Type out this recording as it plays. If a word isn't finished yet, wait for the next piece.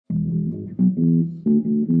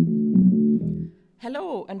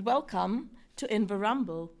Hello and welcome to In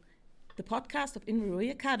Rumble, the podcast of Inverurie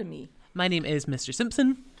Academy. My name is Mr.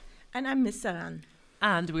 Simpson. And I'm Miss Saran.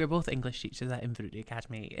 And we are both English teachers at Inverurie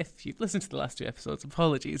Academy. If you've listened to the last two episodes,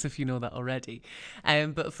 apologies if you know that already.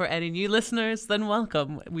 But for any new listeners, then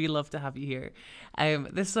welcome. We love to have you here.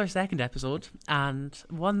 This is our second episode, and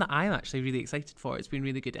one that I'm actually really excited for. It's been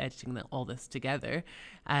really good editing all this together.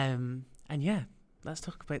 And yeah, let's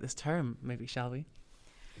talk about this term, maybe, shall we?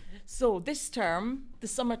 So this term, the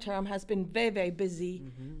summer term, has been very, very busy.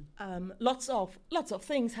 Lots of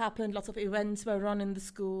things happened. Lots of events were run in the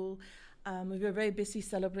school. We were very busy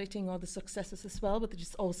celebrating all the successes as well, but it's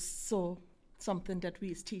just also something that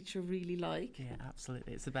we as teachers really like. Yeah,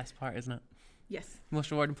 absolutely. It's the best part, isn't it? Yes.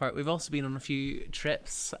 Most rewarding part. We've also been on a few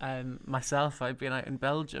trips. Myself, I've been out in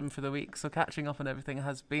Belgium for the week, so catching up on everything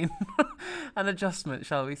has been an adjustment,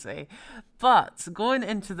 shall we say. But going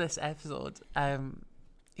into this episode,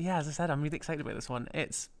 yeah, as I said, I'm really excited about this one.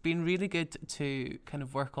 It's been really good to kind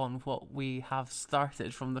of work on what we have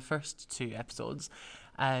started from the first two episodes,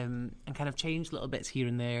 and kind of change little bits here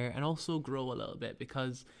and there, and also grow a little bit,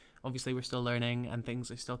 because obviously we're still learning and things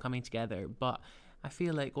are still coming together. But I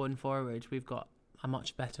feel like going forward, we've got a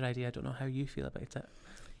much better idea. I don't know how you feel about it.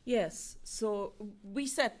 Yes, so we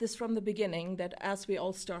said this from the beginning, that as we're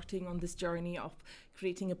all starting on this journey of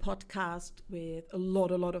creating a podcast with a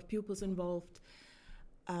lot of pupils involved,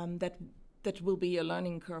 that will be a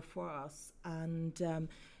learning curve for us. And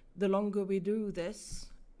the longer we do this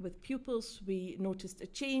with pupils, we noticed a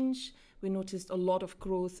change. We noticed a lot of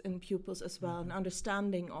growth in pupils as well, an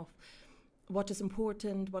understanding of what is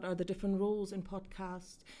important, what are the different roles in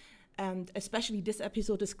podcast. And especially this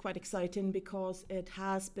episode is quite exciting because it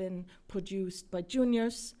has been produced by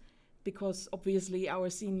juniors, because obviously our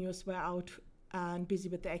seniors were out and busy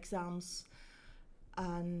with the exams.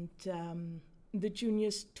 And the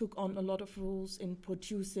juniors took on a lot of roles in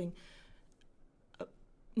producing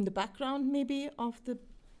in the background maybe of the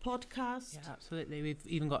podcast. Yeah, absolutely. We've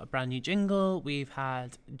even got a brand new jingle. We've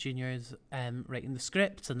had juniors writing the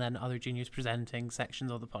scripts, and then other juniors presenting sections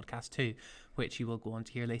of the podcast too, which you will go on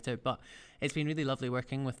to hear later. But it's been really lovely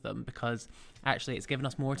working with them, because actually it's given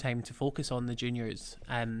us more time to focus on the juniors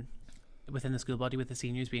within the school body, with the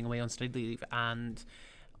seniors being away on study leave, and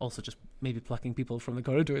also just maybe plucking people from the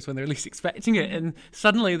corridors when they're least expecting it, and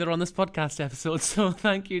suddenly they're on this podcast episode. So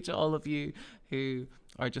thank you to all of you who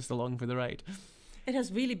are just along for the ride. It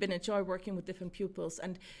has really been a joy working with different pupils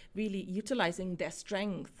and really utilizing their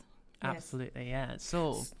strength. Absolutely, yeah.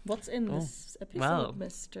 So what's in this episode, well,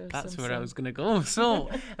 Mr. That's Simpson? where I was going to go. So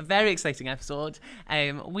a very exciting episode.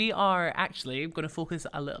 We are actually going to focus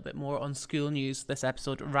a little bit more on school news this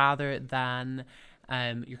episode, rather than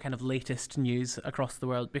your kind of latest news across the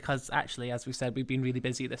world, because actually, as we said, we've been really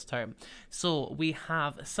busy this term. So we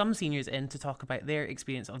have some seniors in to talk about their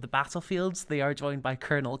experience of the battlefields. They are joined by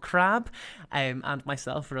Colonel Crab and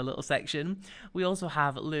myself for a little section. We also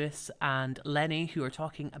have Lewis and Lenny, who are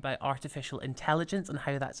talking about artificial intelligence and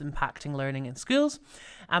how that's impacting learning in schools.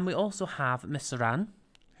 And we also have Miss Saran,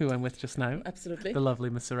 who I'm with just now. Absolutely. The lovely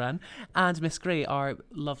Miss Saran. And Miss Gray, our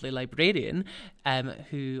lovely librarian,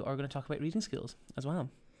 who are going to talk about reading skills as well.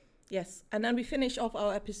 Yes, and then we finish off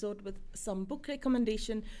our episode with some book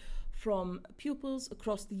recommendation from pupils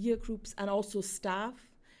across the year groups and also staff.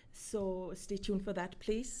 So stay tuned for that,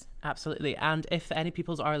 please. Absolutely. And if any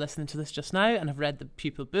pupils are listening to this just now and have read the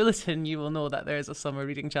pupil bulletin, you will know that there is a summer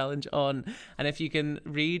reading challenge on. And if you can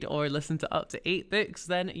read or listen to up to 8 books,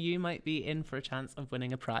 then you might be in for a chance of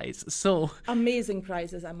winning a prize. So amazing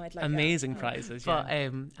prizes, I might like. Amazing prizes, yeah.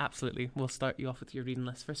 But absolutely, we'll start you off with your reading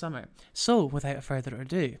list for summer. So without further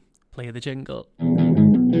ado, play the jingle.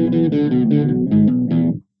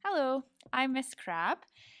 Hello, I'm Miss Crab.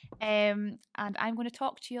 And I'm going to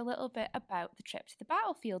talk to you a little bit about the trip to the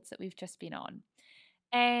battlefields that we've just been on.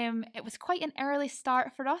 It was quite an early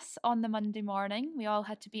start for us on the Monday morning. We all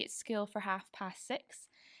had to be at school for 6:30.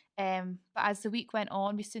 But as the week went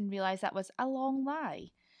on, we soon realised that was a long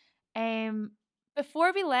lie.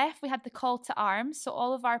 Before we left, we had the call to arms. So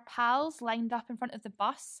all of our pals lined up in front of the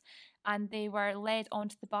bus, and they were led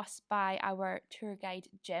onto the bus by our tour guide,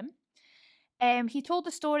 Jim. He told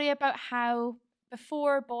the story about how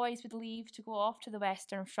before boys would leave to go off to the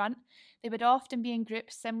Western Front, they would often be in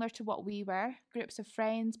groups similar to what we were, groups of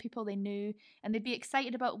friends, people they knew, and they'd be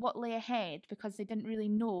excited about what lay ahead because they didn't really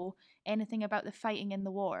know anything about the fighting in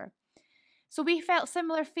the war. So we felt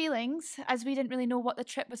similar feelings, as we didn't really know what the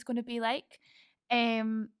trip was going to be like.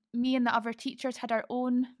 Me and the other teachers had our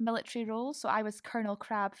own military roles, so I was Colonel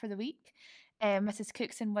Crab for the week. Mrs.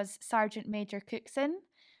 Cookson was Sergeant Major Cookson.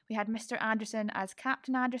 We had Mr. Anderson as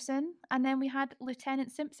Captain Anderson, and then we had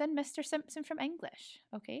Lieutenant Simpson, Mr. Simpson from English.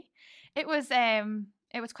 Okay, it was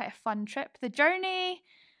quite a fun trip. The journey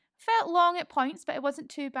felt long at points, but it wasn't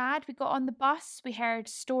too bad. We got on the bus, we heard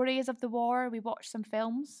stories of the war, we watched some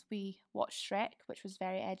films, we watched Shrek, which was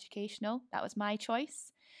very educational. That was my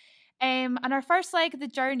choice. And our first leg of the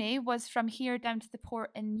journey was from here down to the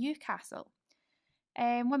port in Newcastle.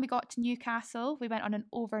 When we got to Newcastle, we went on an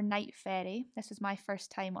overnight ferry. This was my first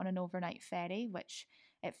time on an overnight ferry, which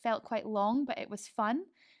it felt quite long, but it was fun.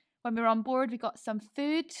 When we were on board, we got some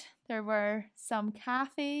food. There were some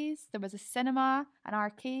cafes. There was a cinema, an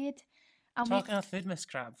arcade. And Talking of food, Miss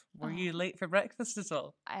Crab, were you late for breakfast at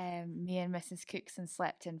all? Me and Mrs. Cookson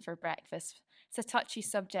slept in for breakfast. It's a touchy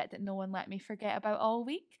subject that no one let me forget about all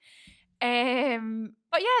week.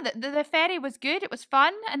 But yeah, the ferry was good. It was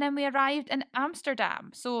fun. And then we arrived in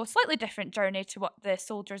Amsterdam. So slightly different journey to what the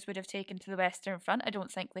soldiers would have taken to the Western Front. I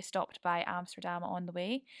don't think they stopped by Amsterdam on the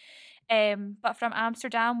way. But from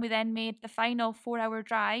Amsterdam, we then made the final 4-hour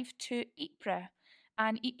drive to Ypres.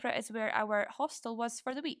 And Ypres is where our hostel was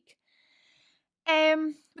for the week.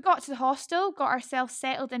 We got to the hostel, got ourselves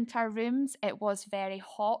settled into our rooms. It was very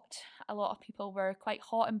hot. A lot of people were quite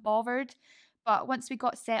hot and bothered. But once we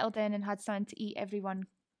got settled in and had something to eat, everyone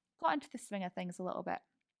got into the swing of things a little bit.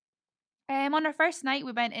 On our first night,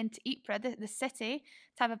 we went into Ypres, the city,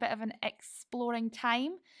 to have a bit of an exploring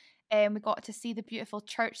time. We got to see the beautiful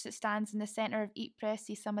church that stands in the centre of Ypres,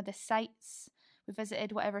 see some of the sights. We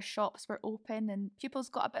visited whatever shops were open, and pupils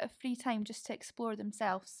got a bit of free time just to explore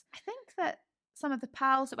themselves. I think that some of the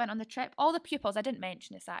pals that went on the trip, all the pupils, I didn't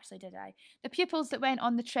mention this actually, did I? The pupils that went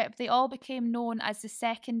on the trip, they all became known as the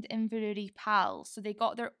 2nd Infanterie Pals. So they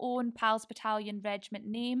got their own Pals Battalion Regiment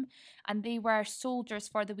name, and they were soldiers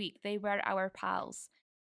for the week. They were our pals.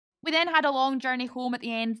 We then had a long journey home at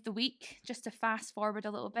the end of the week. Just to fast forward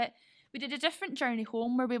a little bit, we did a different journey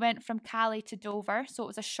home where we went from Calais to Dover. So it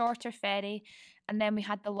was a shorter ferry, and then we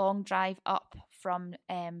had the long drive up from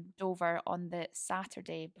Dover on the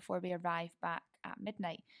Saturday before we arrived back at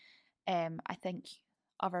midnight. I think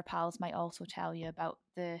other pals might also tell you about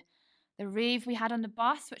the rave we had on the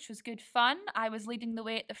bus, which was good fun. I was leading the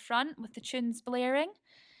way at the front with the tunes blaring.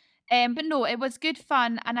 But no, it was good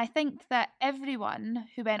fun. And I think that everyone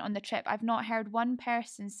who went on the trip, I've not heard one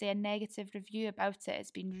person say a negative review about it. It's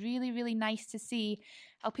been really, really nice to see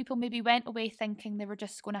how people maybe went away thinking they were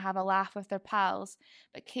just going to have a laugh with their pals,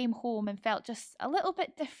 but came home and felt just a little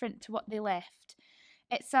bit different to what they left.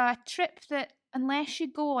 It's a trip that, unless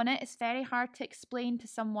you go on it, it's very hard to explain to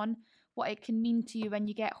someone what it can mean to you when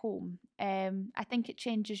you get home. I think it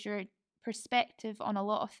changes your perspective on a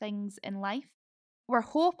lot of things in life. We're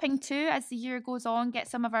hoping to, as the year goes on, get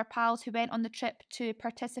some of our pals who went on the trip to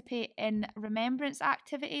participate in remembrance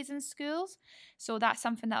activities in schools. So that's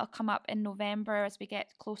something that'll come up in November as we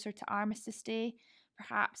get closer to Armistice Day,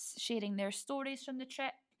 perhaps sharing their stories from the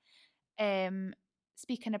trip,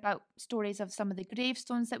 speaking about stories of some of the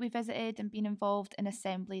gravestones that we visited and being involved in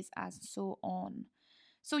assemblies and so on.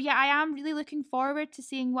 So yeah, I am really looking forward to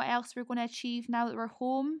seeing what else we're going to achieve now that we're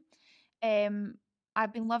home.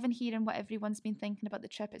 I've been loving hearing what everyone's been thinking about the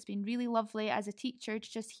trip. It's been really lovely as a teacher to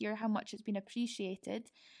just hear how much it's been appreciated.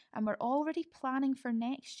 And we're already planning for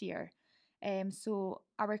next year. So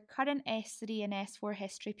our current S3 and S4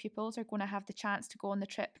 history pupils are going to have the chance to go on the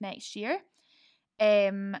trip next year.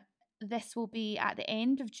 This will be at the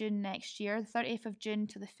end of June next year, the 30th of June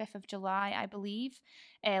to the 5th of July, I believe.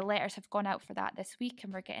 Letters have gone out for that this week,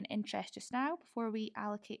 and we're getting interest just now before we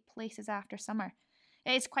allocate places after summer.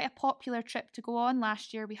 It is quite a popular trip to go on.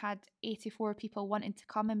 Last year we had 84 people wanting to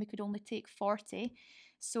come and we could only take 40.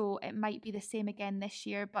 So it might be the same again this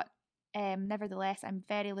year. But nevertheless, I'm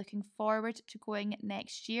very looking forward to going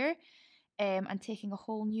next year and taking a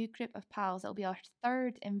whole new group of pals. It'll be our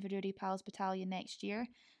 3rd Inverurie Pals Battalion next year.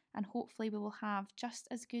 And hopefully we will have just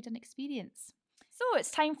as good an experience. So it's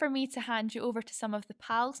time for me to hand you over to some of the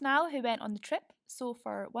pals now who went on the trip. So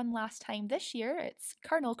for one last time this year, it's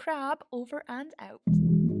Colonel Crab over and out.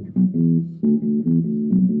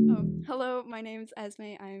 Oh, hello, my name's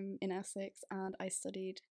Esme. I'm in S6 and I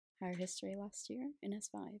studied higher history last year in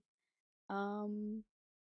S5.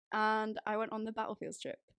 And I went on the battlefield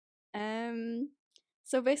trip.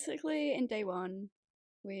 So basically in day one,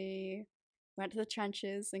 we went to the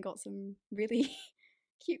trenches and got some really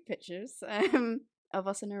cute pictures of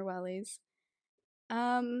us in our wellies.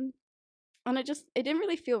 And it didn't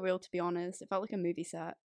really feel real, to be honest. It felt like a movie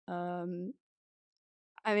set. I mean,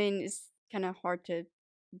 it's kind of hard to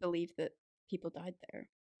believe that people died there.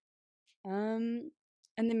 And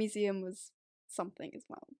the museum was something as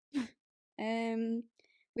well.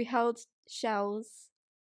 We held shells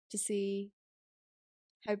to see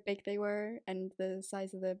how big they were and the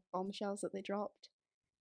size of the bombshells that they dropped.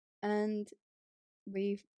 And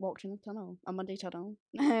we walked in a tunnel, a muddy tunnel,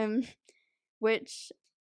 which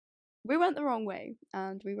we went the wrong way,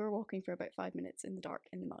 and we were walking for about 5 minutes in the dark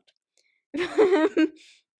in the mud.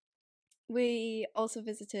 We also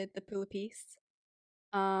visited the Pool of Peace,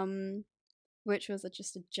 which was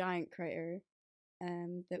just a giant crater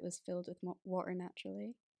that was filled with water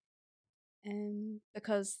naturally.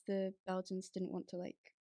 Because the Belgians didn't want to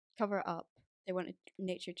like cover it up, they wanted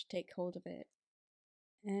nature to take hold of it.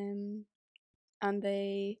 And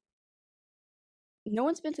no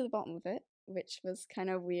one's been to the bottom of it, which was kind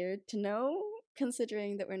of weird to know,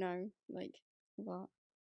 considering that we're now like, what?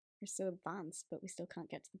 We're so advanced, but we still can't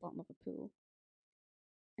get to the bottom of a pool.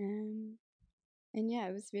 And yeah,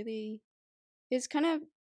 it was kind of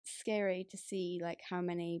scary to see like how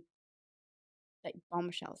many like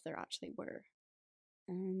bombshells there actually were.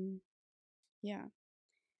 Yeah.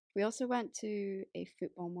 We also went to a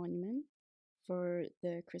football monument for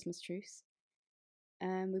the Christmas truce.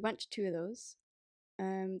 We went to 2 of those.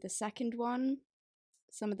 The second one,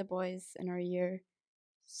 some of the boys in our year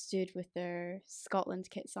stood with their Scotland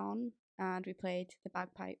kits on, and we played the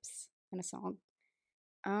bagpipes and a song.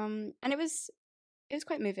 And it was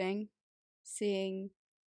quite moving, seeing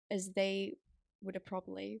as they would have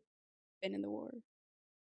probably been in the war,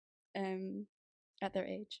 at their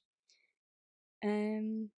age.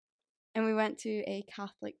 And we went to a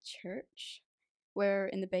Catholic church, where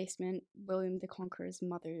in the basement William the Conqueror's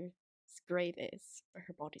mother's grave is, but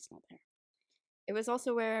her body's not there. It was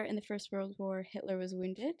also where in the First World War Hitler was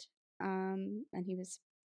wounded, and he was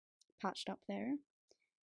patched up there,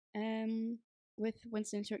 with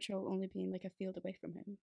Winston Churchill only being like a field away from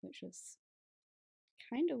him, which was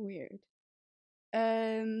kind of weird.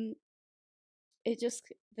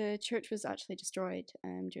 The church was actually destroyed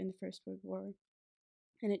during the First World War,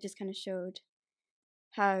 and it just kind of showed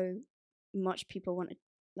how much people wanted,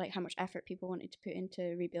 like how much effort people wanted to put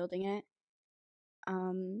into rebuilding it.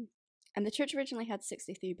 And the church originally had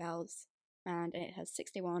 63 bells, and it has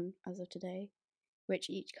 61 as of today, which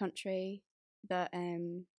each country that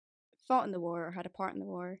fought in the war or had a part in the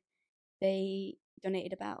war, they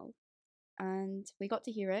donated a bell. And we got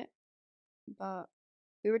to hear it, but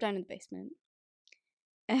we were down in the basement.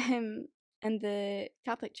 And the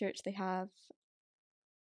Catholic Church, they have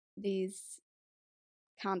these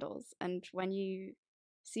candles, and when you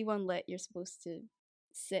see one lit, you're supposed to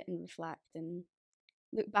sit and reflect and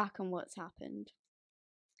look back on what's happened.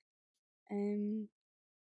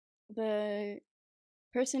 The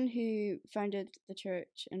person who founded the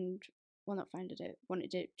church and, well, not founded it,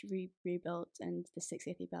 wanted it to rebuilt and the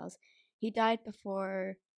 680 bells, he died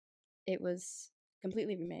before it was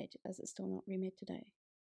completely remade, as it's still not remade today.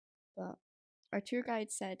 But our tour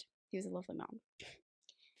guide said he was a lovely man.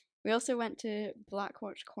 We also went to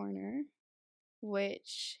Blackwatch Corner,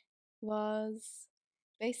 which was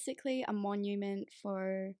basically a monument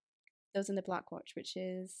for those in the Blackwatch, which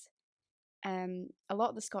is a lot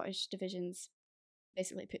of the Scottish divisions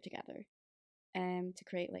basically put together to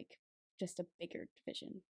create like just a bigger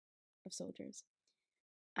division of soldiers.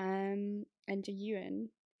 And Ewan,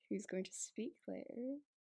 who's going to speak later,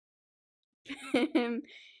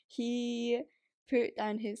 he put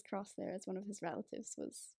down his cross there as one of his relatives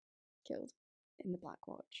was killed in the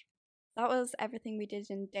Blackwatch. That was everything we did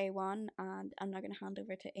in day 1, and I'm now going to hand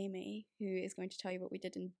over to Amy, who is going to tell you what we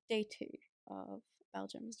did in day 2 of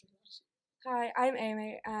Belgium. Hi, I'm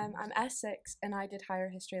Amy. I'm S6 and I did higher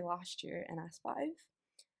history last year in S5.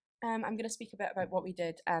 I'm going to speak a bit about what we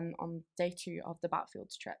did on day 2 of the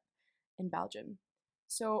Battlefields trip in Belgium.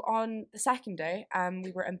 So on the second day,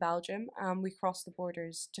 we were in Belgium. We crossed the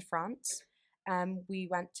borders to France. We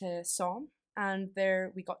went to Somme, and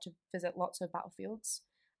there we got to visit lots of battlefields.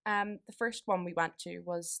 The first one we went to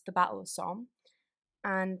was the Battle of Somme,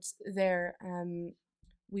 and there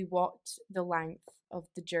we walked the length of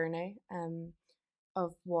the journey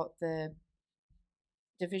of what the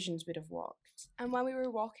divisions would have walked. And when we were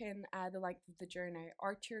walking the length of the journey,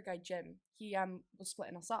 our tour guide Jim, he was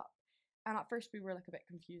splitting us up. And at first we were like a bit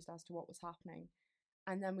confused as to what was happening.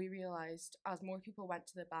 And then we realised as more people went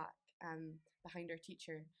to the back behind our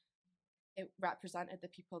teacher, it represented the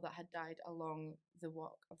people that had died along the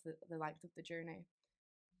walk of the length of the journey.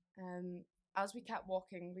 As we kept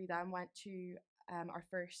walking, we then went to our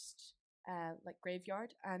first like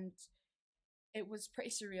graveyard, and it was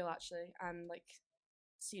pretty surreal actually, and like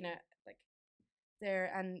seeing it like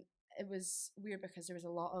there, and it was weird because there was a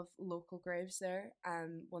lot of local graves there,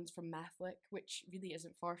 ones from Methlick, which really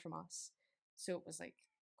isn't far from us, so it was like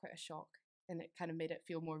quite a shock, and it kind of made it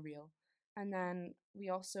feel more real. And then we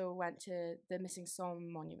also went to the Missing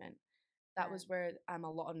Song Monument. That was where a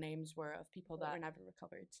lot of names were of people that were never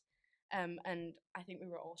recovered. And I think we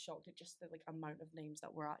were all shocked at just the amount of names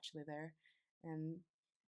that were actually there.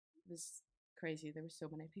 It was crazy. There were so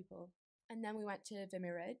many people. And then we went to Vimy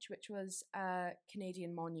Ridge, which was a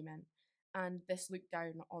Canadian monument, and this looked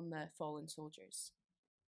down on the fallen soldiers.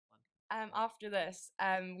 After this,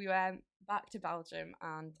 we went back to Belgium,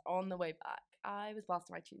 and on the way back, I was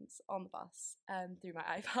blasting my tunes on the bus through my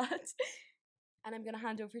iPad. And I'm going to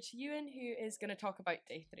hand over to Ewan, who is going to talk about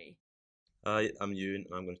day 3. Hi, I'm Ewan,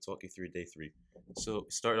 and I'm going to talk you through day 3. So we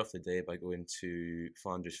started off the day by going to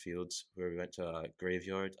Flanders Fields, where we went to a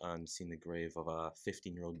graveyard and seen the grave of a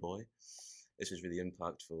 15-year-old boy. This was really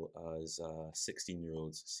impactful as a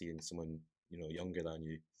 16-year-old seeing someone, younger than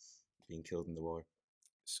you being killed in the war.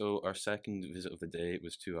 So our second visit of the day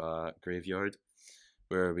was to a graveyard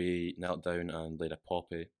where we knelt down and laid a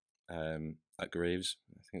poppy at graves.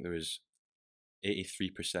 I think there was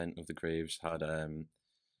 83% of the graves had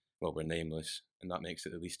were nameless, and that makes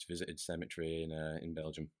it the least visited cemetery in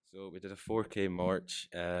Belgium. So we did a 4K march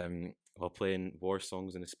while playing war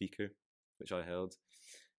songs in a speaker, which I held.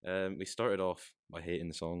 We started off by hating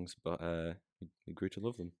the songs, but we grew to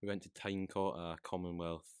love them. We went to Tynecott, a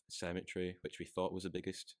Commonwealth cemetery, which we thought was the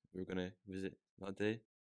biggest we were going to visit that day.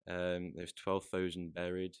 There's 12,000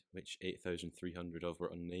 buried, which 8,300 of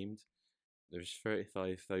were unnamed. There's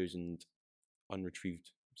 35,000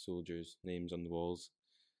 unretrieved soldiers' names on the walls,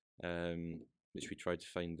 which we tried to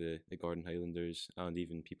find the Garden Highlanders and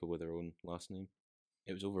even people with their own last name.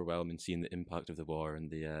 It was overwhelming seeing the impact of the war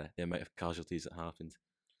and the amount of casualties that happened.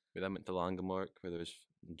 We then went to Langemark, where there was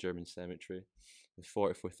a German cemetery with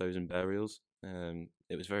 44,000 burials.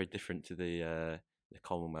 It was very different to the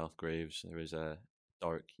Commonwealth graves. There was a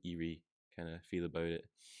dark, eerie kind of feel about it.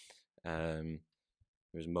 There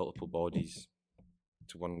was multiple bodies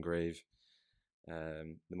to one grave.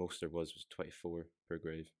 The most there was 24 per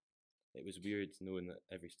grave. It was weird knowing that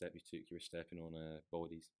every step you took, you were stepping on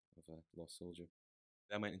bodies of a lost soldier.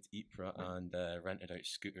 Then I went into Ypres and rented out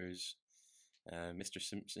scooters. Mr.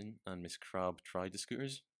 Simpson and Miss Crab tried the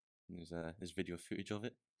scooters. There's video footage of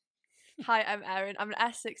it. Hi, I'm Erin. I'm an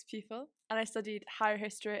S6 pupil and I studied higher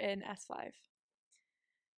history in S5.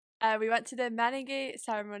 We went to the Meninge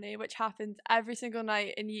ceremony, which happened every single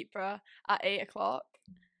night in Ypres at 8 o'clock.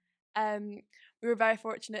 We were very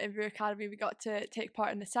fortunate in Brew Academy. We got to take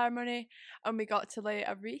part in the ceremony and we got to lay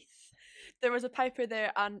a wreath. There was a piper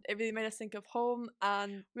there and it really made us think of home,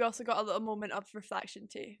 and we also got a little moment of reflection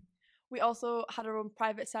too. We also had our own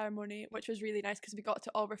private ceremony, which was really nice because we got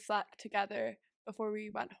to all reflect together before we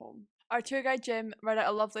went home. Our tour guide Jim read out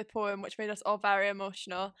a lovely poem which made us all very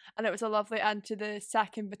emotional, and it was a lovely end to the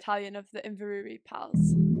 2nd Battalion of the Inverurie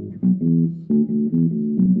Pals.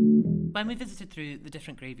 When we visited through the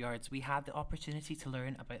different graveyards, we had the opportunity to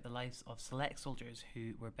learn about the lives of select soldiers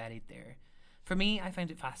who were buried there. For me, I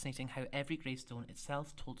found it fascinating how every gravestone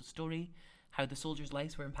itself told a story, how the soldiers'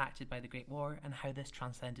 lives were impacted by the Great War, and how this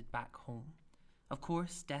transcended back home. Of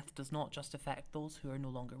course, death does not just affect those who are no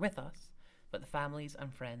longer with us, but the families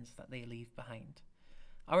and friends that they leave behind.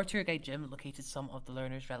 Our tour guide Jim located some of the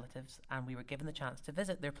learners' relatives, and we were given the chance to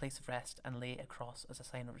visit their place of rest and lay a cross as a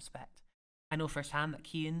sign of respect. I know firsthand that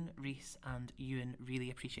Cian, Rhys and Ewan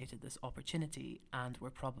really appreciated this opportunity and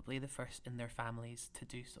were probably the first in their families to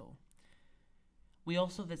do so. We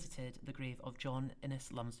also visited the grave of John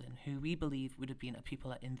Innes Lumsden, who we believe would have been a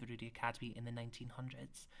pupil at Inverurie Academy in the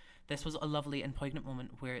 1900s. This was a lovely and poignant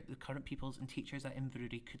moment where the current pupils and teachers at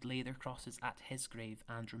Inverurie could lay their crosses at his grave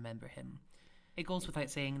and remember him. It goes without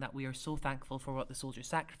saying that we are so thankful for what the soldiers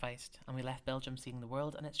sacrificed, and we left Belgium seeing the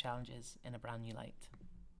world and its challenges in a brand new light.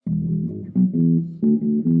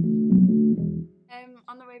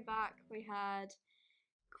 On the way back, we had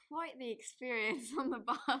quite the experience on the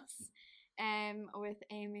bus. With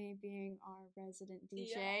Amy being our resident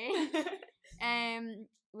DJ. Yeah.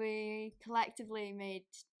 We collectively made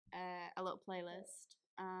a little playlist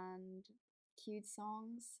and queued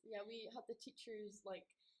songs. Yeah, we had the teachers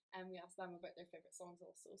and we asked them about their favourite songs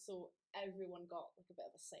also, so everyone got a bit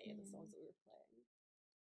of a say in the songs that we were playing.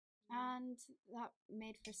 And that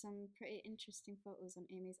made for some pretty interesting photos on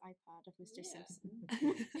Amy's iPad of Mr. Simpson.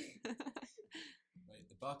 Right,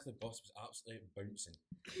 the back of the bus was absolutely bouncing.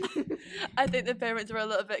 I think the parents were a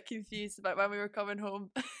little bit confused about when we were coming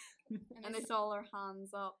home. And they saw our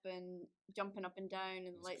hands up and jumping up and down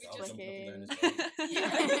and the lights flicking. And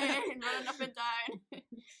running up and down.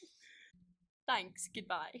 Thanks,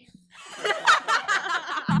 goodbye. Hey,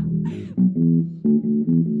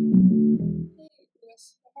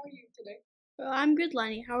 Lewis, how are you today? Well, I'm good,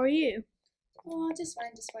 Lenny. How are you? Oh, just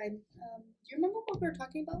fine, just fine. Do you remember what we were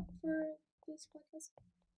talking about for this podcast?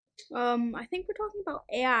 I think we're talking about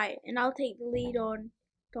AI, and I'll take the lead on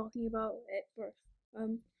talking about it first.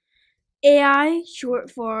 AI,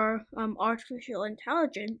 short for artificial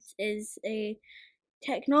intelligence, is a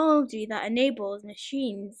technology that enables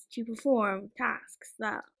machines to perform tasks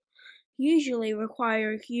that usually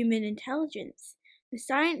require human intelligence. The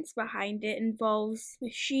science behind it involves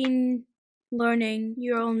machine learning,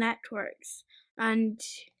 neural networks, and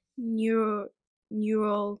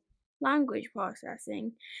neural language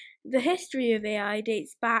processing. The history of AI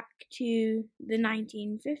dates back to the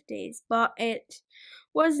 1950s, but it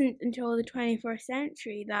wasn't until the 21st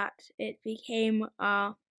century that it became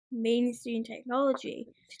a mainstream technology.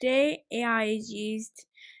 Today, AI is used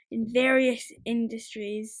in various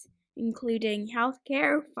industries, including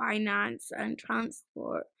healthcare, finance, and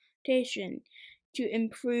transportation, to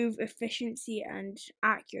improve efficiency and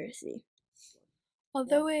accuracy.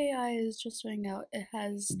 Although AI is just starting out, it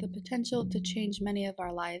has the potential to change many of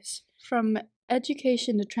our lives. From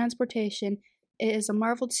education to transportation, it is a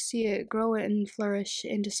marvel to see it grow and flourish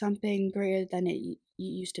into something greater than it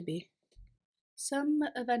used to be. Some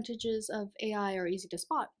advantages of AI are easy to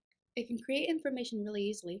spot. It can create information really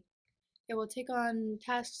easily. It will take on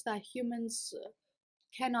tasks that humans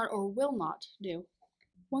cannot or will not do.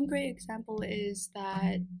 One great example is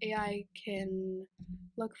that AI can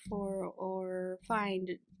look for or find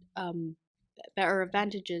better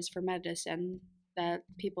advantages for medicine that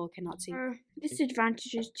people cannot see. There are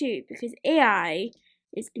disadvantages too, because AI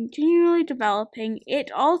is continually developing,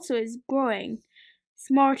 it also is growing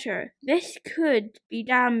smarter. This could be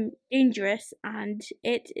damn dangerous, and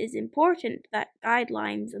it is important that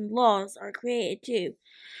guidelines and laws are created to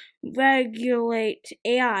regulate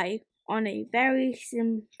AI on a very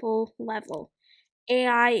simple level.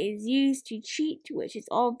 AI is used to cheat, which is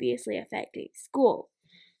obviously affecting school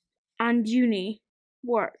and uni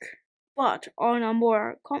work. But on a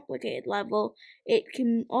more complicated level, it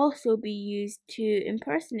can also be used to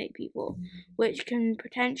impersonate people, which can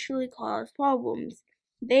potentially cause problems.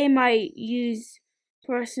 They might use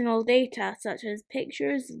personal data such as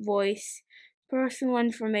pictures, voice, personal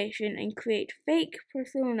information, and create fake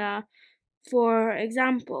persona. For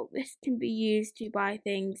example, this can be used to buy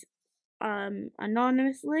things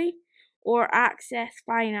anonymously or access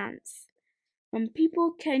finance. And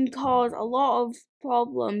people can cause a lot of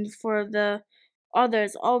problems for the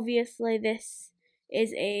others. Obviously, this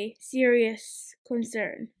is a serious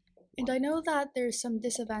concern. And I know that there's some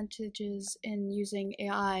disadvantages in using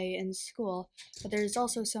AI in school, but there's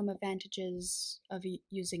also some advantages of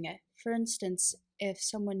using it. For instance, if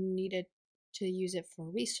someone needed to use it for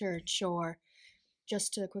research or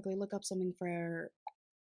just to quickly look up something for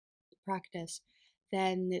practice,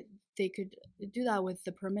 then they could do that with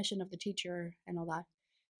the permission of the teacher and all that.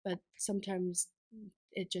 But sometimes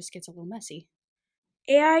it just gets a little messy.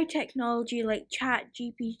 AI technology like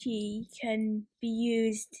ChatGPT can be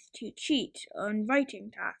used to cheat on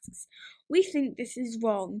writing tasks. We think this is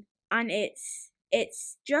wrong, and it's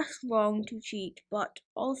just wrong to cheat, but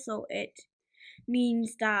also it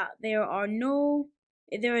means that there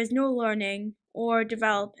is no learning or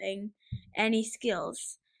developing any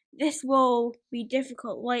skills. This will be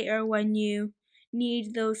difficult later when you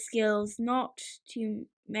need those skills, not to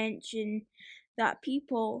mention that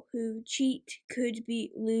people who cheat could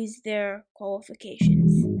lose their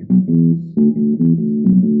qualifications.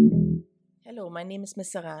 Hello, my name is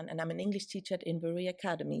Miss Saran and I'm an English teacher at In Belgium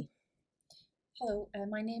Academy. Hello,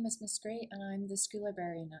 my name is Miss Gray and I'm the school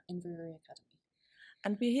librarian at In Belgium Academy.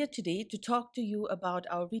 And we're here today to talk to you about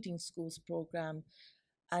our Reading Schools program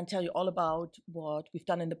and tell you all about what we've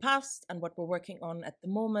done in the past and what we're working on at the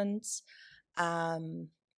moment. So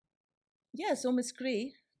Miss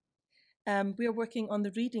Gray, we are working on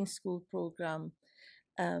the Reading School program.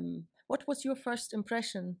 What was your first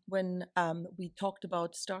impression when we talked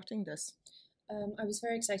about starting this? I was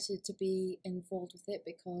very excited to be involved with it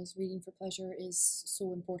because reading for pleasure is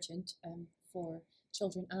so important for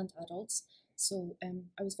children and adults. So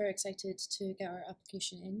I was very excited to get our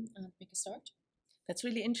application in and make a start. That's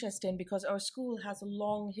really interesting because our school has a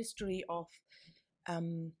long history of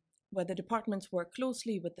where the departments work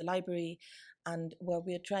closely with the library and where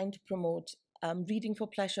we're trying to promote reading for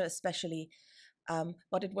pleasure especially,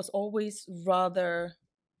 but it was always rather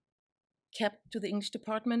kept to the English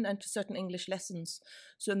department and to certain English lessons.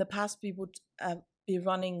 So in the past we would be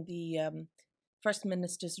running the First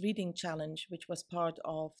Minister's Reading Challenge, which was part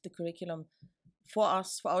of the curriculum for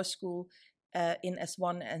us, for our school, in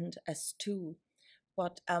S1 and S2.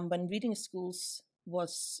 But when Reading Schools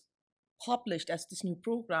was published as this new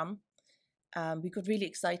program, we got really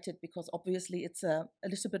excited because obviously it's a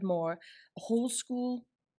little bit more a whole school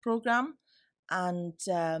program, and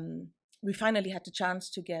we finally had the chance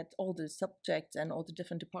to get all the subjects and all the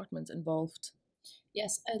different departments involved.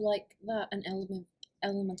 Yes, I like that an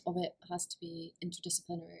element of it has to be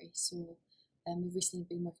interdisciplinary. So we've recently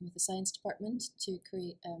been working with the science department to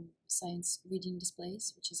create science reading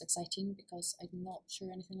displays, which is exciting because I'm not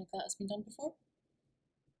sure anything like that has been done before.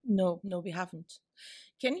 No, we haven't.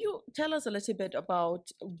 Can you tell us a little bit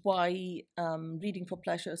about why reading for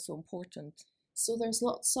pleasure is so important? So there's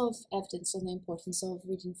lots of evidence on the importance of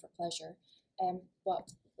reading for pleasure,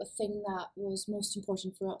 but the thing that was most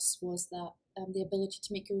important for us was that the ability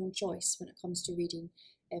to make your own choice when it comes to reading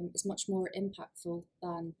is much more impactful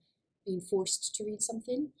than being forced to read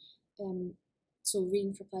something. So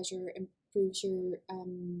reading for pleasure improves your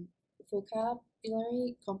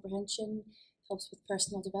vocabulary, comprehension, helps with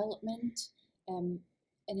personal development,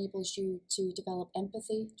 enables you to develop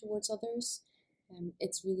empathy towards others.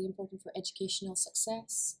 It's really important for educational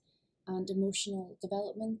success and emotional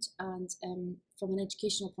development, and from an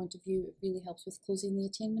educational point of view, it really helps with closing the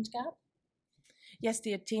attainment gap. Yes,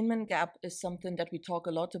 the attainment gap is something that we talk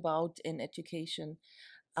a lot about in education,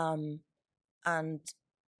 and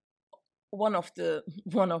one of the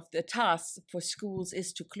tasks for schools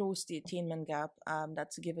is to close the attainment gap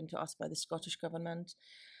that's given to us by the Scottish government.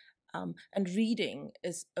 And reading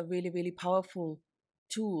is a really, really powerful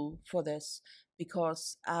tool for this,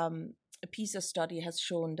 because a PISA study has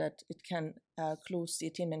shown that it can close the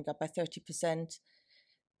attainment gap by 30%,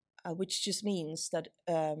 which just means that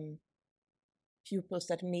pupils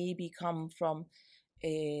that maybe come from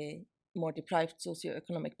a more deprived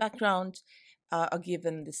socioeconomic background are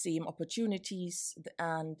given the same opportunities,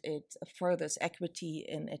 and it furthers equity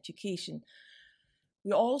in education.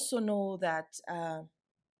 We also know that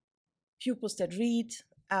pupils that read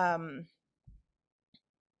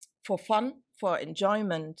for fun, for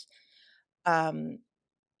enjoyment,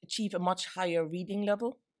 achieve a much higher reading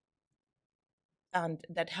level. And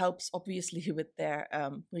that helps obviously with their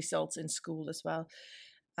results in school as well.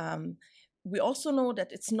 We also know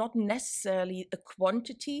that it's not necessarily a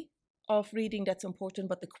quantity of reading that's important,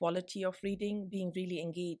 but the quality of reading, being really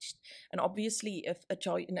engaged. And obviously, if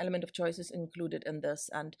an element of choice is included in this,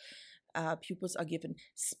 and pupils are given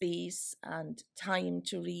space and time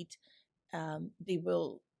to read, they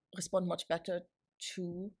will respond much better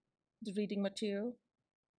to the reading material.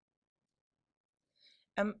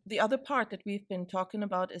 The other part that we've been talking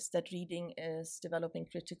about is that reading is developing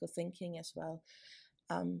critical thinking as well.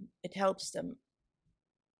 It helps them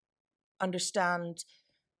understand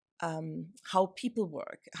how people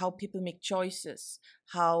work, how people make choices,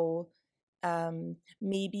 how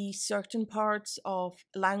maybe certain parts of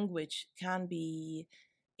language can be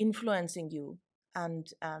influencing you. And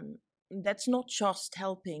that's not just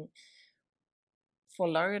helping for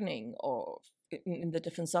learning or in the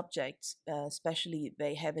different subjects, especially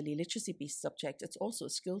very heavily literacy-based subjects. It's also a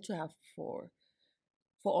skill to have for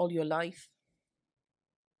all your life.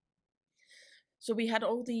 So we had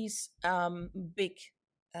all these big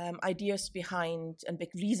ideas behind and big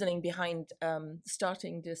reasoning behind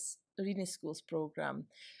starting this reading schools program.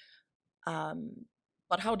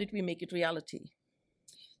 But how did we make it reality?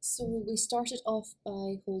 So we started off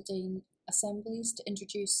by holding assemblies to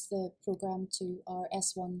introduce the program to our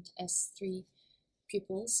S1 to S3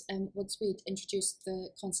 pupils. And once we'd introduced the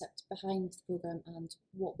concept behind the program and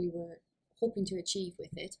what we were hoping to achieve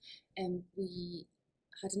with it, we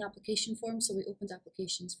had an application form. So we opened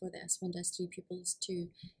applications for the S1 to S3 pupils to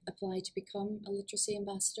apply to become a literacy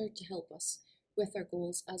ambassador to help us with our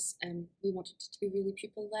goals, as we wanted it to be really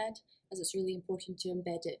pupil-led, as it's really important to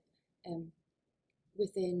embed it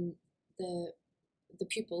within the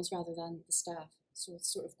pupils rather than the staff. So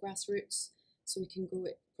it's sort of grassroots, so we can grow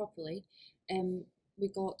it properly. We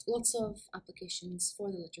got lots of applications for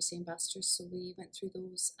the literacy ambassadors, so we went through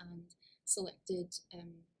those and selected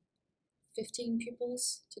 15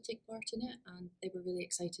 pupils to take part in it, and they were really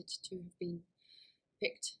excited to have been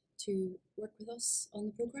picked to work with us on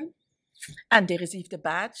the program. And they received a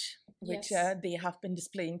badge, which Yes. They have been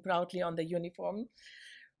displaying proudly on their uniform,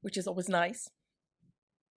 which is always nice.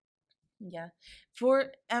 Yeah.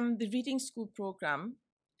 For the reading school program,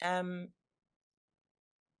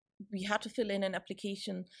 we had to fill in an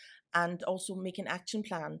application and also make an action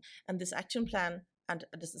plan. And this action plan, and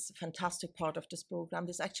this is a fantastic part of this program,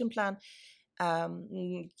 this action plan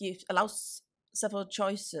allows several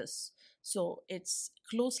choices. So it's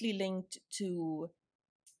closely linked to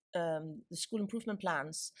the school improvement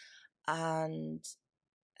plans and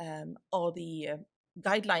all the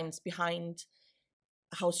guidelines behind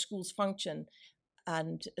how schools function.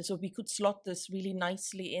 And so we could slot this really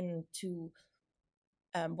nicely into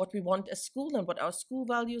what we want as school and what our school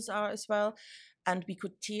values are as well. And we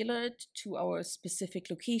could tailor it to our specific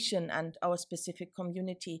location and our specific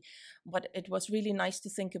community. But it was really nice to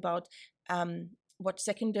think about what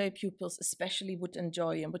secondary pupils especially would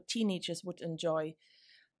enjoy and what teenagers would enjoy.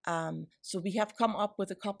 So we have come up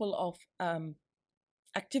with a couple of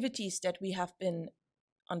activities that we have been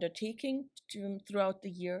undertaking throughout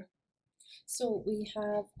the year. So we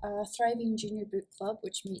have a thriving junior book club,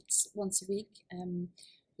 which meets once a week.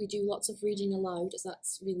 We do lots of reading aloud, as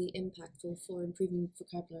that's really impactful for improving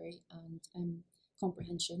vocabulary and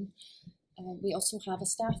comprehension. We also have a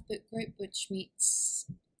staff book group, which meets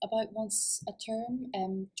about once a term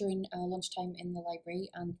during lunchtime in the library,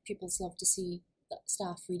 and pupils love to see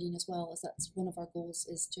staff reading as well, as that's one of our goals,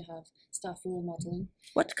 is to have staff role modelling.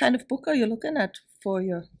 What kind of book are you looking at for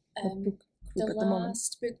your book The group at the moment?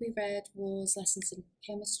 last book we read was Lessons in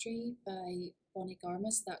Chemistry by Bonnie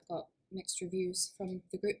Garmas. That got mixed reviews from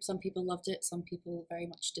the group. Some people loved it, some people very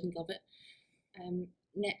much didn't love it.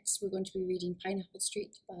 Next, we're going to be reading Pineapple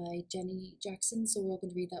Street by Jenny Jackson. So we're all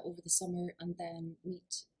going to read that over the summer and then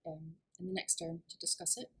meet in the next term to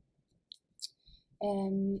discuss it.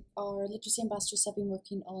 Our literacy ambassadors have been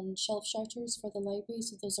working on shelf shouters for the library.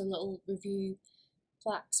 So those are little review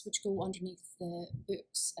plaques which go underneath the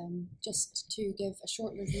books, just to give a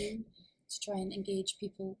short review to try and engage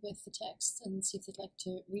people with the text and see if they'd like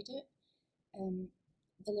to read it.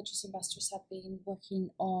 The literacy ambassadors have been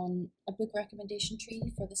working on a book recommendation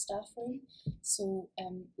tree for the staff room, so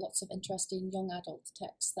lots of interesting young adult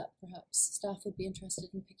texts that perhaps staff would be interested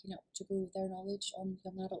in picking up to grow their knowledge on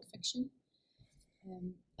young adult fiction.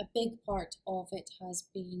 A big part of it has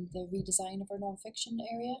been the redesign of our non-fiction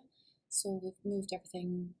area. So we've moved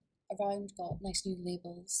everything around, got nice new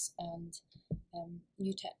labels and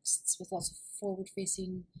new texts with lots of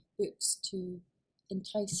forward-facing books to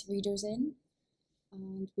entice readers in.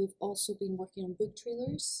 And we've also been working on book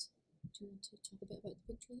trailers. Do you want to talk a bit about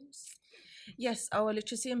the book trailers? Yes, our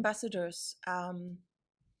literacy ambassadors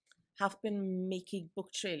have been making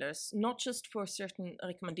book trailers, not just for certain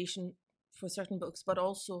recommendation for certain books, but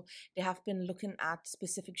also they have been looking at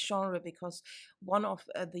specific genre, because one of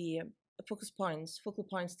the focal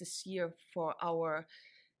points this year for our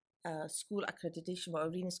school accreditation, for our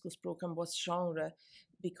reading schools program, was genre,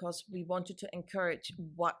 because we wanted to encourage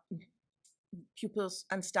what pupils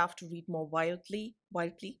and staff to read more wildly,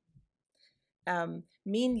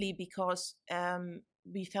 mainly because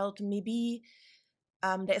we felt maybe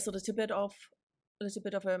there's a little bit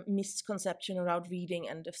of a misconception around reading,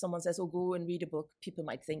 and if someone says, "Oh, go and read a book," people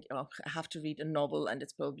might think, "Oh, I have to read a novel, and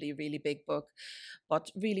it's probably a really big book."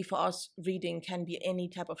 But really, for us, reading can be any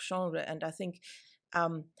type of genre, and I think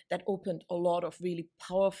that opened a lot of really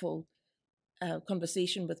powerful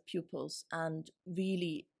conversation with pupils, and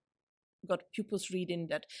really got pupils reading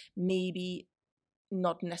that maybe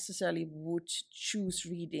not necessarily would choose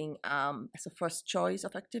reading as a first choice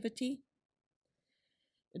of activity.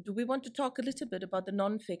 Do we want to talk a little bit about the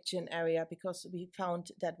non-fiction area, because we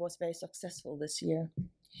found that was very successful this year?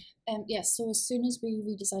 Yes, so as soon as we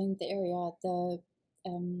redesigned the area, the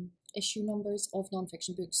issue numbers of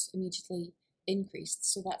non-fiction books immediately increased.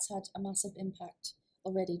 So that's had a massive impact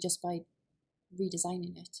already just by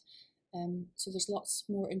redesigning it. So there's lots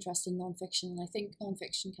more interest in non-fiction, and I think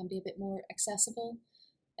non-fiction can be a bit more accessible,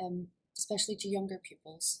 especially to younger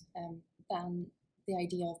pupils, than the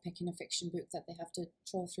idea of picking a fiction book that they have to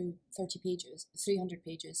trawl through 300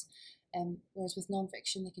 pages. Whereas with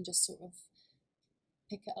non-fiction, they can just sort of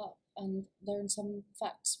pick it up and learn some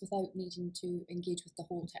facts without needing to engage with the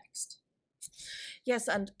whole text. Yes,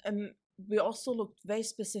 and we also looked very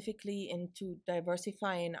specifically into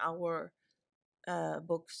diversifying our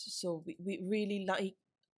books. So we really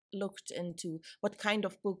looked into what kind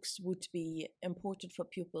of books would be important for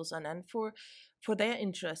pupils and for their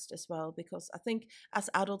interest as well, because I think as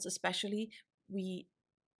adults especially, we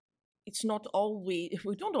don't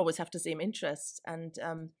always have the same interests, and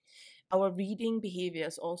our reading behavior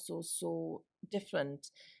is also so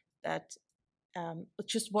different that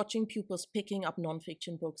just watching pupils picking up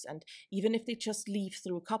nonfiction books, and even if they just leaf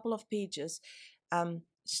through a couple of pages,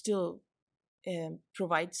 still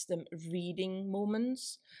provides them reading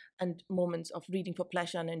moments and moments of reading for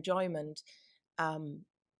pleasure and enjoyment,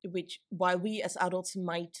 which while we as adults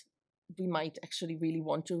might actually really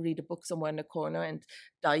want to read a book somewhere in a corner and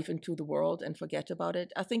dive into the world and forget about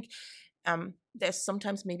it. I think there's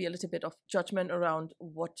sometimes maybe a little bit of judgment around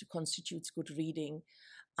what constitutes good reading,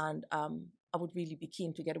 and I would really be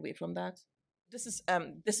keen to get away from that. This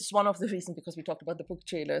is one of the reasons, because we talked about the book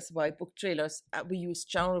trailers, why book trailers, we use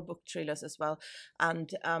genre book trailers as well, and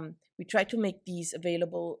we try to make these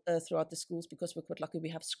available throughout the schools, because we're quite lucky we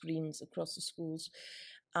have screens across the schools.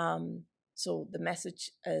 So the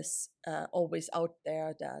message is always out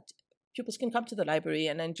there that pupils can come to the library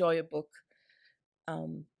and enjoy a book,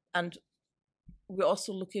 and we're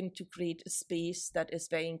also looking to create a space that is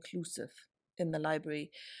very inclusive in the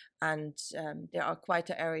library, and there are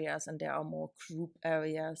quieter areas and there are more group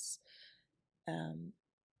areas,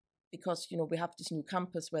 because we have this new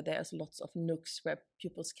campus where there's lots of nooks where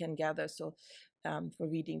pupils can gather, so for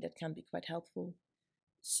reading that can be quite helpful.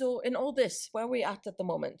 So in all this, where are we at the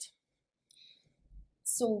moment?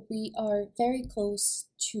 So we are very close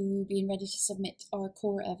to being ready to submit our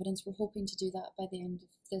core evidence. We're hoping to do that by the end of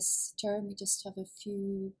this term. We just have a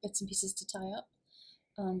few bits and pieces to tie up,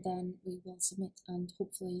 and then we will submit and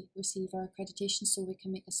hopefully receive our accreditation so we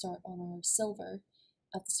can make a start on our silver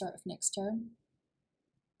at the start of next term.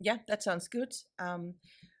 Yeah, that sounds good.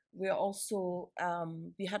 We're also,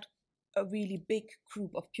 we had a really big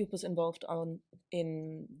group of pupils involved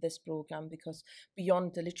in this program, because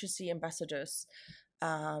beyond the literacy ambassadors,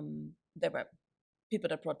 there were people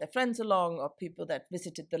that brought their friends along, or people that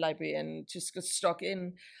visited the library and just got stuck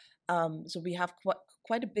in. So we have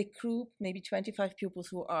quite a big group, maybe 25 pupils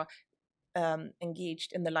who are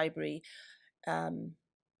engaged in the library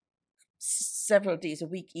several days a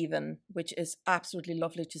week even, which is absolutely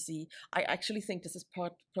lovely to see. I actually think this is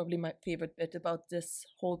probably my favorite bit about this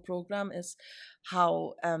whole program, is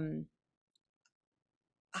how the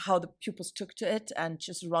pupils took to it and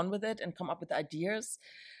just run with it and come up with ideas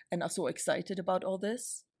and are so excited about all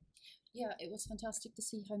this. Yeah, it was fantastic to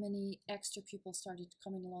see how many extra pupils started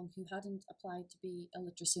coming along who hadn't applied to be a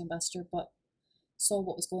literacy ambassador but saw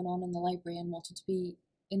what was going on in the library and wanted to be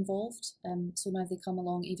involved. So now they come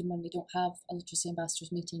along even when we don't have a literacy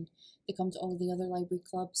ambassadors meeting. They come to all of the other library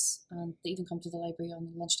clubs, and they even come to the library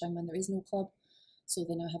on lunchtime when there is no club. So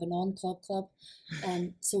they now have a non-club club.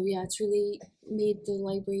 So yeah, it's really made the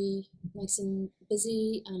library nice and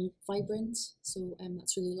busy and vibrant. So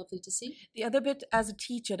that's really lovely to see. The other bit as a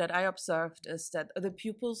teacher that I observed is that the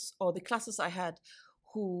pupils or the classes I had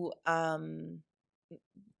who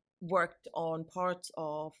worked on parts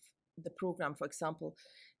of the program, for example,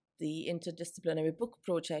 the interdisciplinary book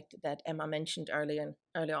project that Emma mentioned earlier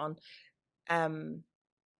on,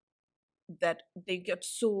 that they get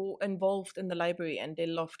so involved in the library and they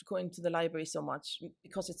loved going to the library so much,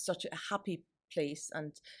 because it's such a happy place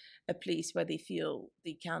and a place where they feel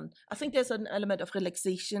they can. I think there's an element of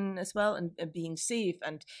relaxation as well, and being safe,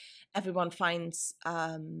 and everyone finds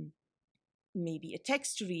maybe a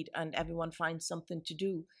text to read, and everyone finds something to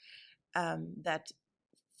do. That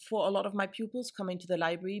for a lot of my pupils, coming to the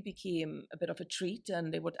library became a bit of a treat,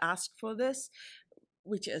 and they would ask for this,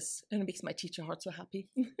 which makes my teacher heart so happy.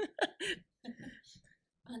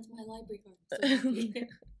 And my library heart so happy.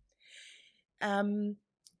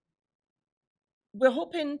 We're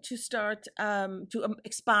hoping to start to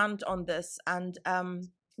expand on this, and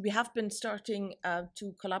we have been starting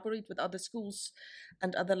to collaborate with other schools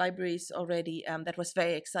and other libraries already. That was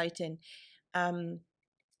very exciting.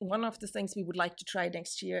 One of the things we would like to try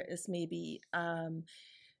next year is maybe a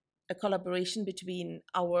collaboration between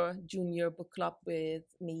our junior book club with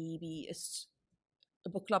maybe a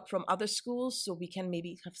book club from other schools, so we can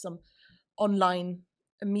maybe have some online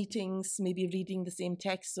meetings, maybe reading the same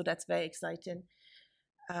text. So that's very exciting.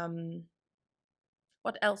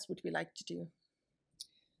 What else would we like to do?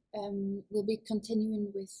 We'll be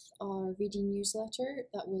continuing with our reading newsletter.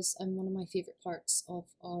 That was one of my favourite parts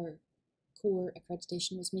of our core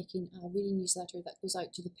accreditation, was making a reading newsletter that goes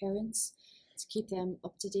out to the parents to keep them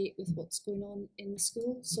up to date with what's going on in the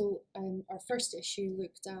school. So our first issue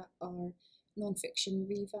looked at our non-fiction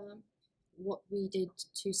revamp, what we did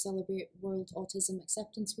to celebrate World Autism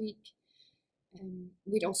Acceptance Week.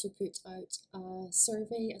 We'd also put out a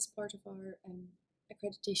survey as part of our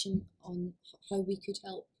accreditation on how we could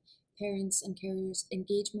help parents and carers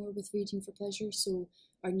engage more with reading for pleasure. So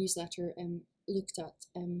our newsletter looked at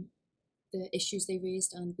the issues they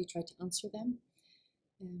raised, and we tried to answer them.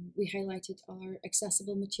 We highlighted our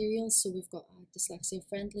accessible materials, so we've got a dyslexia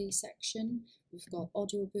friendly section, we've got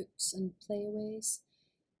audiobooks and playaways,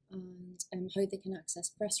 and how they can access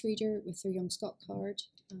Press Reader with their Young Scot card,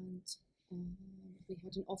 and we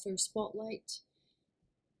had an author spotlight,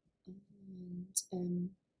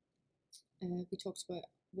 and we talked about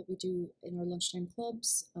what we do in our lunchtime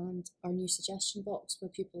clubs and our new suggestion box where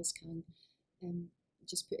pupils can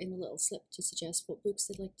just put in a little slip to suggest what books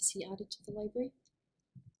they'd like to see added to the library.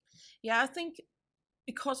 Yeah, I think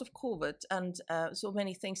because of COVID and so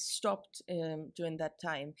many things stopped during that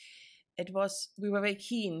time, we were very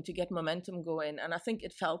keen to get momentum going, and I think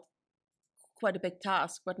it felt quite a big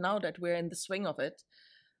task. But now that we're in the swing of it,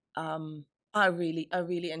 I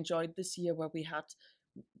really enjoyed this year where we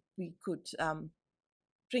could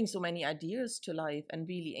bring so many ideas to life and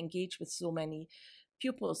really engage with so many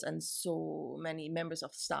pupils and so many members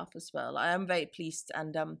of staff as well. I am very pleased,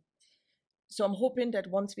 and so I'm hoping that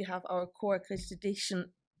once we have our core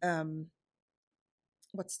accreditation,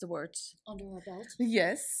 what's the word? Under our belt.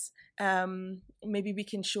 Yes, maybe we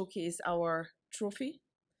can showcase our trophy.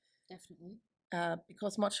 Definitely.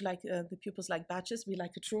 Because much like the pupils like badges, we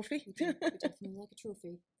like a trophy. We definitely like a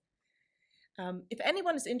trophy. If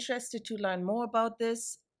anyone is interested to learn more about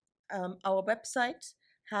this, our website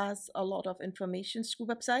has a lot of information, school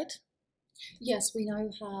website. Yes, we now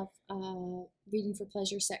have a Reading for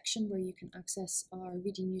Pleasure section where you can access our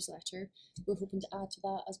reading newsletter. We're hoping to add to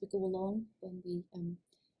that as we go along when we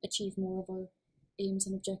achieve more of our aims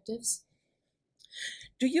and objectives.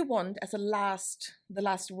 Do you want, as the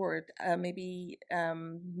last word, maybe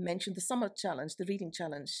mention the summer challenge, the reading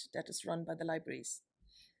challenge that is run by the libraries?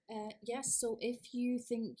 Yes, so if you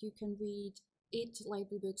think you can read 8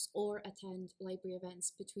 library books or attend library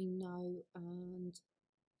events between now and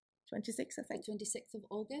 26th, I think. 26th of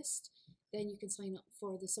August, then you can sign up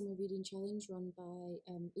for the Summer Reading Challenge run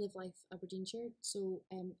by Live Life Aberdeenshire. So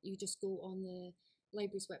you just go on the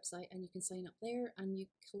library's website and you can sign up there, and you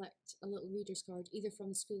collect a little reader's card either from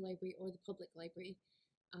the school library or the public library,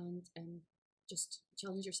 and just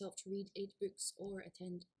challenge yourself to read 8 books or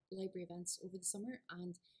attend library events over the summer,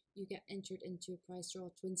 and you get entered into a prize draw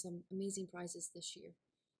to win some amazing prizes this year.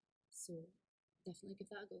 So definitely give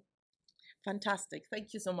that a go. Fantastic.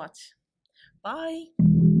 Thank you so much. Bye.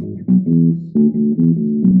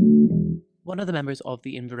 One of the members of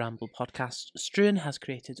the In Ramble podcast, Struan, has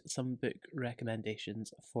created some book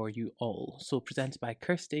recommendations for you all. So presented by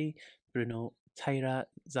Kirsty, Bruno, Tyra,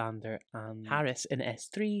 Xander and Harris in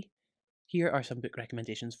S3. Here are some book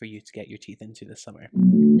recommendations for you to get your teeth into this summer.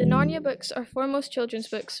 The Narnia books are foremost children's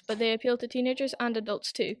books, but they appeal to teenagers and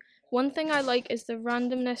adults too. One thing I like is the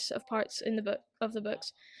randomness of parts in the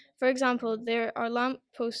books. For example, there are lamp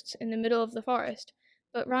posts in the middle of the forest,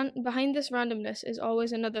 but behind this randomness is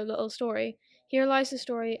always another little story. Here lies the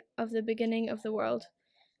story of the beginning of the world.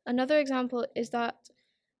 Another example is that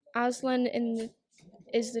Aslan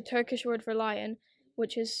is the Turkish word for lion,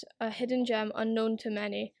 which is a hidden gem unknown to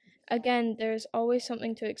many. Again, there's always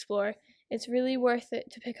something to explore. It's really worth it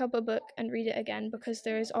to pick up a book and read it again because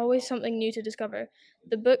there is always something new to discover.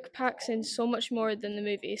 The book packs in so much more than the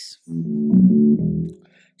movies.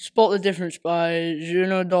 Spot the Difference by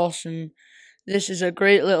Juno Dawson. This is a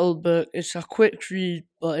great little book. It's a quick read,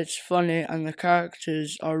 but it's funny and the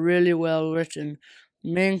characters are really well written.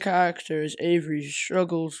 The main character is Avery, who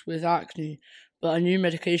struggles with acne, but a new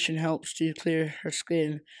medication helps to clear her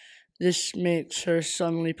skin. This makes her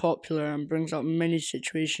suddenly popular and brings up many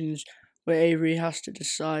situations where Avery has to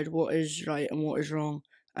decide what is right and what is wrong,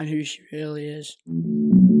 and who she really is.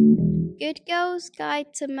 Good Girl's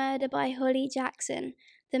Guide to Murder by Holly Jackson.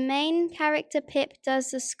 The main character Pip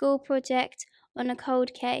does a school project on a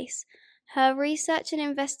cold case. Her research and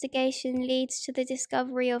investigation leads to the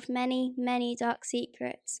discovery of many, many dark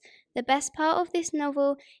secrets. The best part of this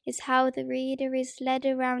novel is how the reader is led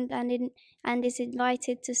around and is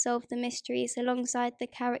invited to solve the mysteries alongside the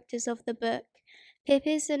characters of the book. Pip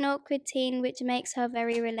is an awkward teen, which makes her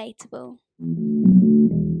very relatable.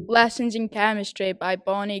 Lessons in Chemistry by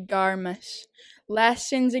Bonnie Garmus.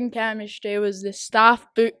 Lessons in Chemistry was the staff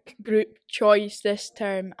book group choice this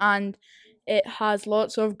term, and it has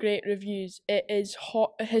lots of great reviews. It is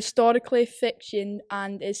historically fiction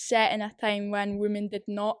and is set in a time when women did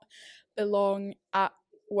not belong at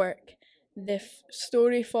work. The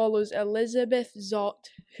story follows Elizabeth Zott,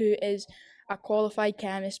 who is a qualified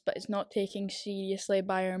chemist but is not taken seriously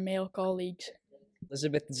by her male colleagues.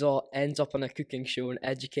 Elizabeth Zott ends up on a cooking show and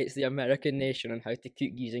educates the American nation on how to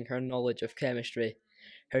cook using her knowledge of chemistry.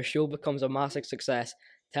 Her show becomes a massive success,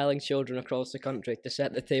 telling children across the country to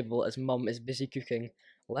set the table as Mum is busy cooking.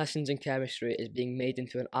 Lessons in Chemistry is being made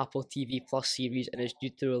into an Apple TV Plus series and is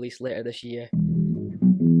due to release later this year.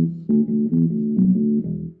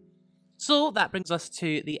 So that brings us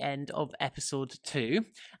to the end of episode 2.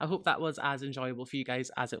 I hope that was as enjoyable for you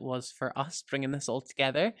guys as it was for us bringing this all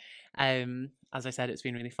together. As I said, it's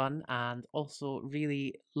been really fun and also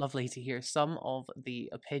really lovely to hear some of the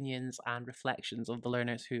opinions and reflections of the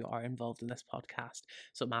learners who are involved in this podcast.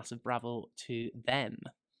 So massive bravo to them.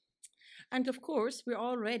 And of course, we're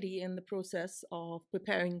already in the process of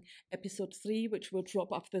preparing episode 3, which will drop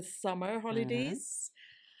after the summer holidays.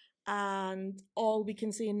 And all we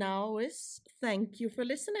can say now is thank you for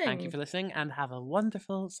listening. Thank you for listening and have a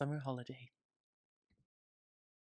wonderful summer holiday.